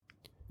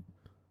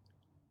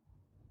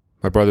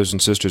My brothers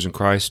and sisters in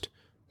Christ,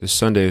 this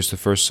Sunday is the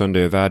first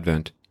Sunday of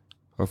Advent.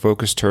 Our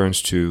focus turns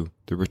to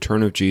the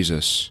return of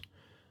Jesus,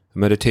 a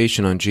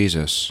meditation on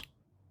Jesus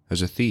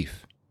as a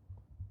thief.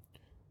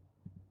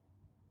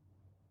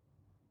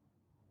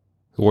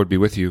 The Lord be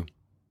with you.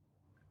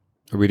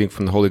 A reading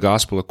from the Holy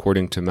Gospel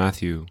according to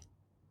Matthew.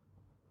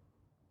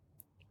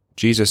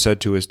 Jesus said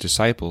to his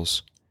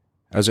disciples,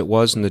 "As it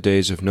was in the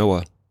days of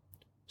Noah,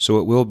 so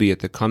it will be at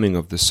the coming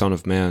of the Son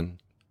of Man.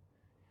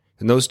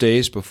 In those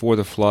days before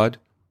the flood,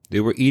 they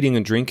were eating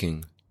and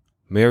drinking,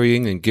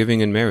 marrying and giving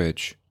in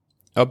marriage,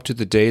 up to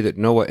the day that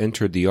Noah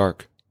entered the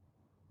ark.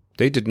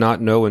 They did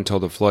not know until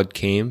the flood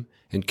came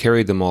and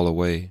carried them all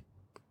away.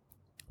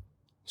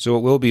 So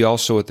it will be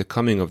also at the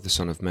coming of the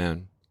Son of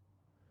Man.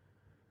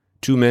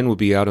 2 men will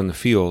be out in the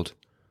field,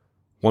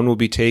 one will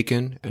be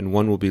taken and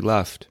one will be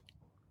left.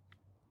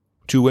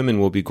 2 women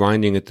will be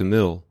grinding at the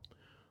mill,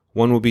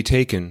 one will be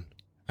taken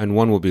and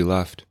one will be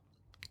left.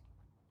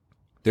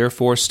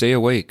 Therefore stay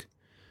awake,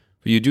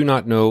 for you do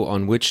not know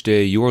on which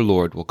day your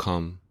Lord will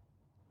come.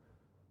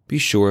 Be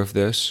sure of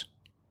this.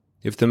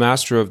 If the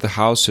master of the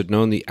house had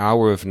known the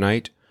hour of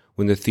night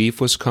when the thief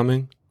was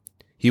coming,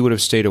 he would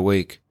have stayed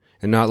awake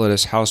and not let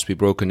his house be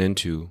broken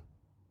into.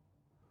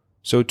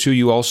 So too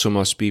you also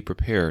must be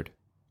prepared,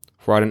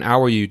 for at an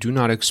hour you do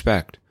not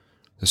expect,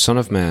 the Son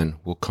of Man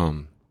will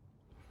come."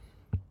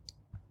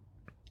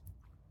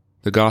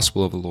 The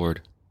Gospel of the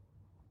Lord.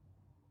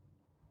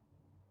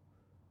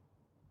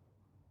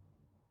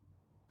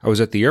 I was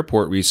at the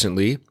airport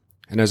recently,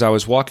 and as I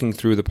was walking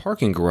through the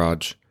parking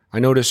garage, I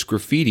noticed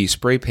graffiti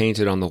spray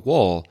painted on the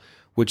wall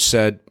which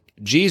said,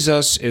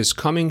 "Jesus is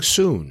coming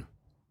soon."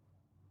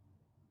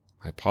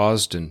 I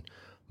paused and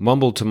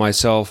mumbled to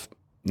myself,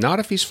 not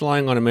if he's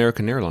flying on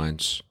American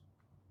Airlines.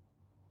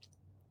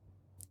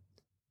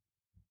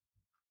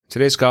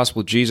 Today's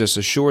Gospel, Jesus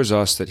assures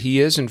us that he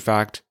is, in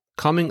fact,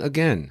 coming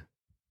again.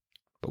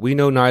 But we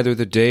know neither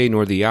the day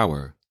nor the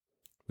hour.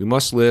 We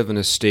must live in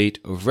a state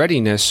of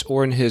readiness,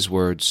 or in his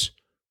words,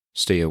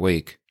 stay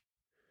awake.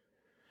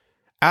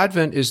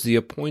 Advent is the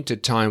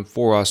appointed time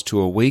for us to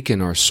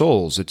awaken our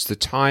souls. It's the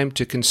time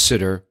to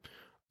consider,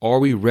 are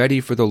we ready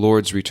for the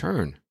Lord's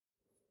return?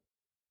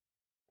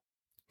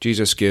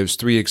 Jesus gives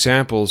 3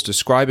 examples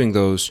describing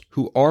those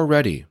who are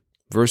ready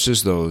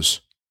versus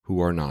those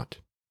who are not.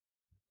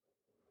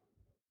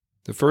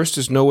 The first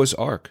is Noah's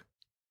Ark.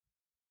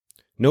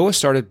 Noah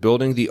started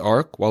building the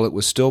ark while it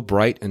was still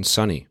bright and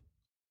sunny.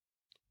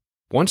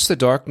 Once the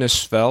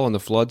darkness fell and the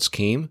floods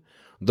came,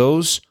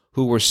 those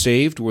who were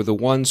saved were the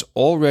ones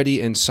already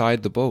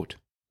inside the boat.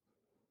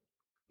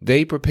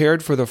 They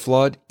prepared for the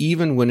flood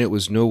even when it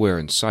was nowhere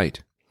in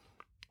sight.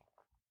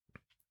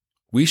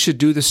 We should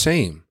do the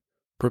same.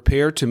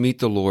 Prepare to meet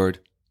the Lord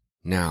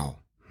now.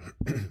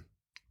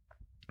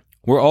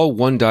 We're all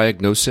one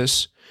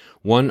diagnosis,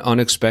 one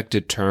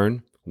unexpected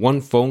turn, one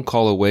phone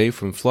call away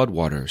from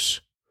floodwaters.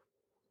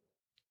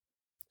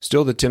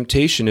 Still, the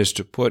temptation is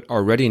to put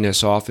our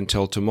readiness off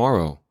until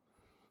tomorrow.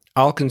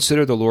 I'll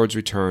consider the Lord's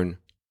return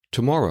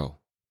tomorrow.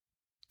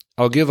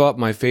 I'll give up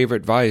my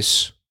favorite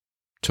vice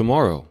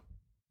tomorrow.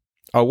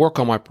 I'll work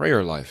on my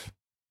prayer life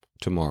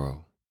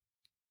tomorrow.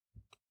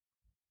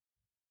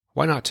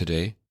 Why not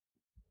today?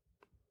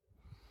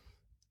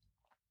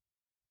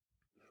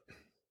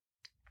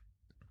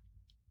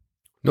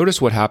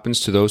 Notice what happens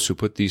to those who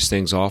put these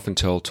things off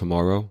until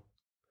tomorrow.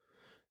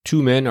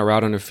 2 men are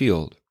out on a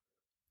field.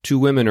 2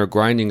 women are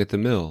grinding at the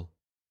mill.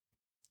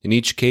 In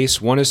each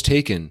case, one is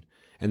taken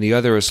and the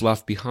other is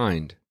left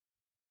behind.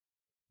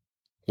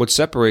 What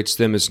separates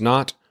them is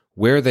not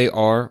where they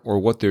are or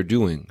what they're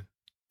doing,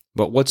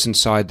 but what's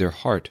inside their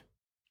heart.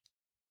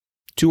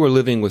 2 are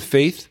living with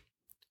faith,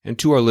 and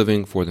 2 are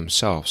living for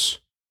themselves.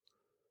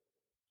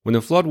 When the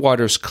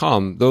floodwaters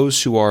come,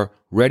 those who are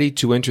ready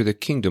to enter the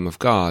kingdom of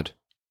God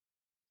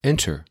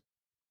enter.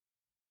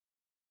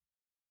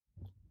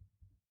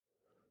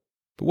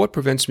 But what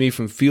prevents me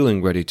from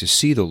feeling ready to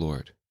see the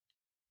Lord?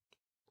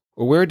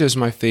 Or where does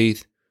my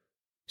faith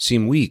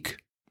seem weak?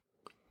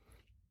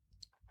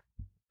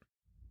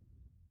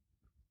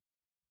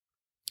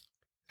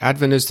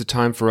 Advent is the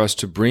time for us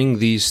to bring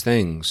these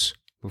things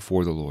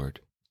before the Lord.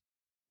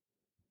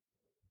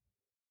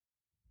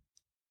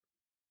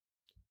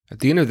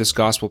 At the end of this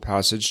gospel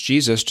passage,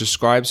 Jesus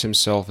describes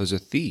himself as a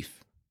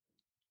thief.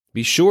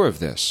 Be sure of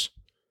this.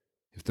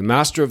 If the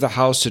master of the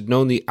house had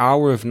known the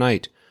hour of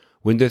night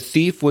when the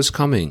thief was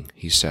coming,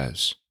 he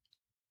says,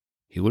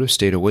 he would have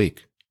stayed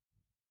awake.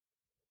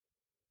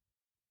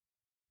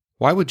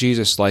 Why would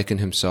Jesus liken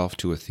himself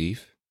to a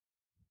thief?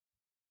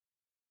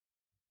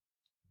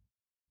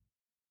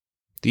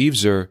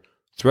 Thieves are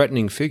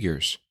threatening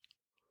figures.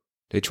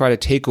 They try to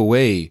take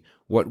away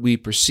what we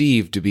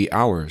perceive to be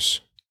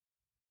ours.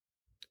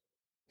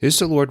 Is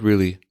the Lord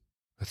really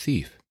a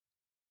thief?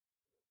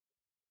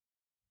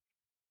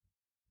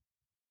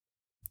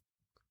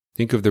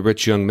 Think of the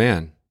rich young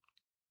man.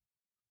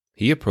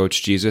 He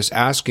approached Jesus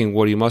asking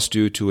what he must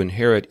do to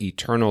inherit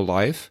eternal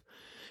life,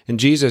 and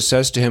Jesus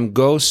says to him,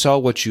 "Go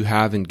sell what you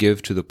have and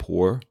give to the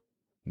poor,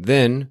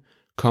 then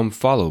come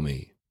follow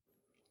me."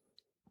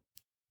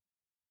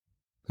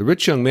 The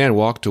rich young man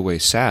walked away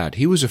sad.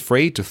 He was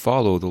afraid to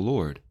follow the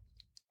Lord.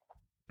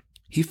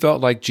 He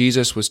felt like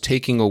Jesus was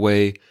taking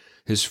away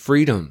his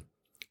freedom,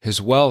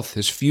 his wealth,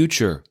 his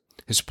future,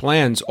 his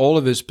plans, all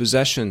of his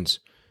possessions.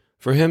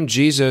 For him,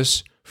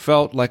 Jesus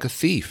felt like a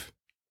thief.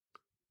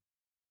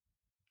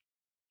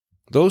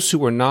 Those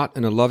who are not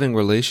in a loving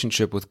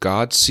relationship with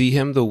God see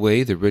him the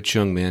way the rich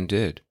young man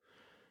did,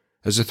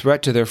 as a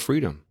threat to their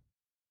freedom,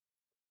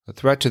 a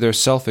threat to their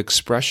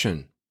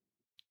self-expression,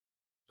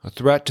 a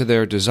threat to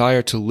their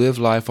desire to live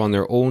life on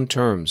their own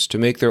terms, to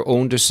make their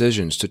own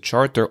decisions, to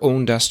chart their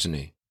own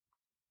destiny.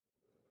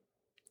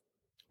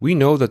 We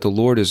know that the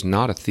Lord is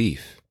not a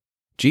thief.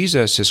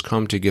 Jesus has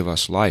come to give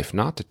us life,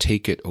 not to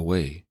take it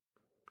away.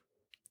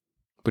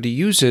 But he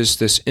uses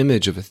this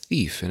image of a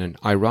thief in an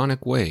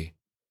ironic way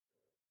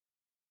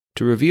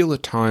to reveal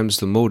at times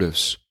the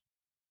motives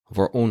of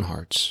our own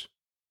hearts.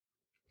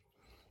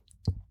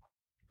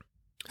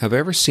 Have I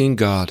ever seen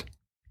God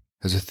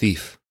as a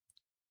thief?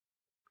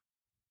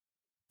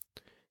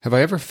 Have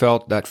I ever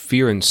felt that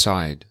fear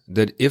inside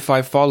that if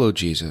I follow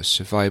Jesus,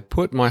 if I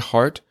put my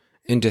heart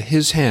into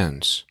his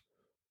hands,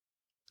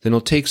 then he'll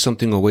take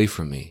something away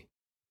from me?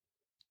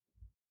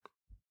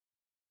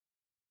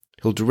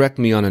 He'll direct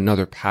me on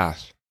another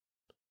path.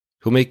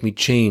 He'll make me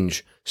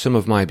change some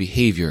of my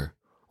behavior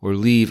or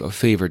leave a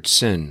favored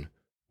sin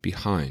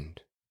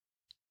behind.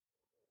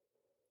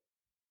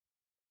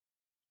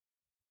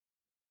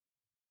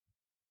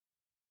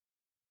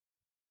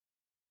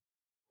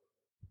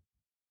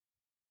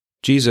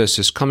 Jesus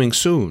is coming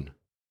soon.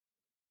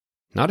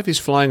 Not if he's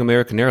flying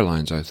American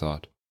Airlines, I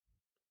thought.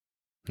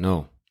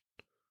 No,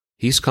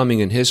 he's coming,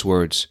 in his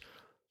words,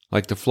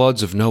 like the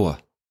floods of Noah,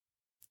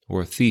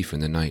 or a thief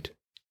in the night.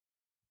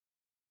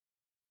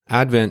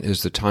 Advent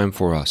is the time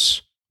for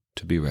us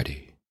to be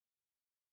ready.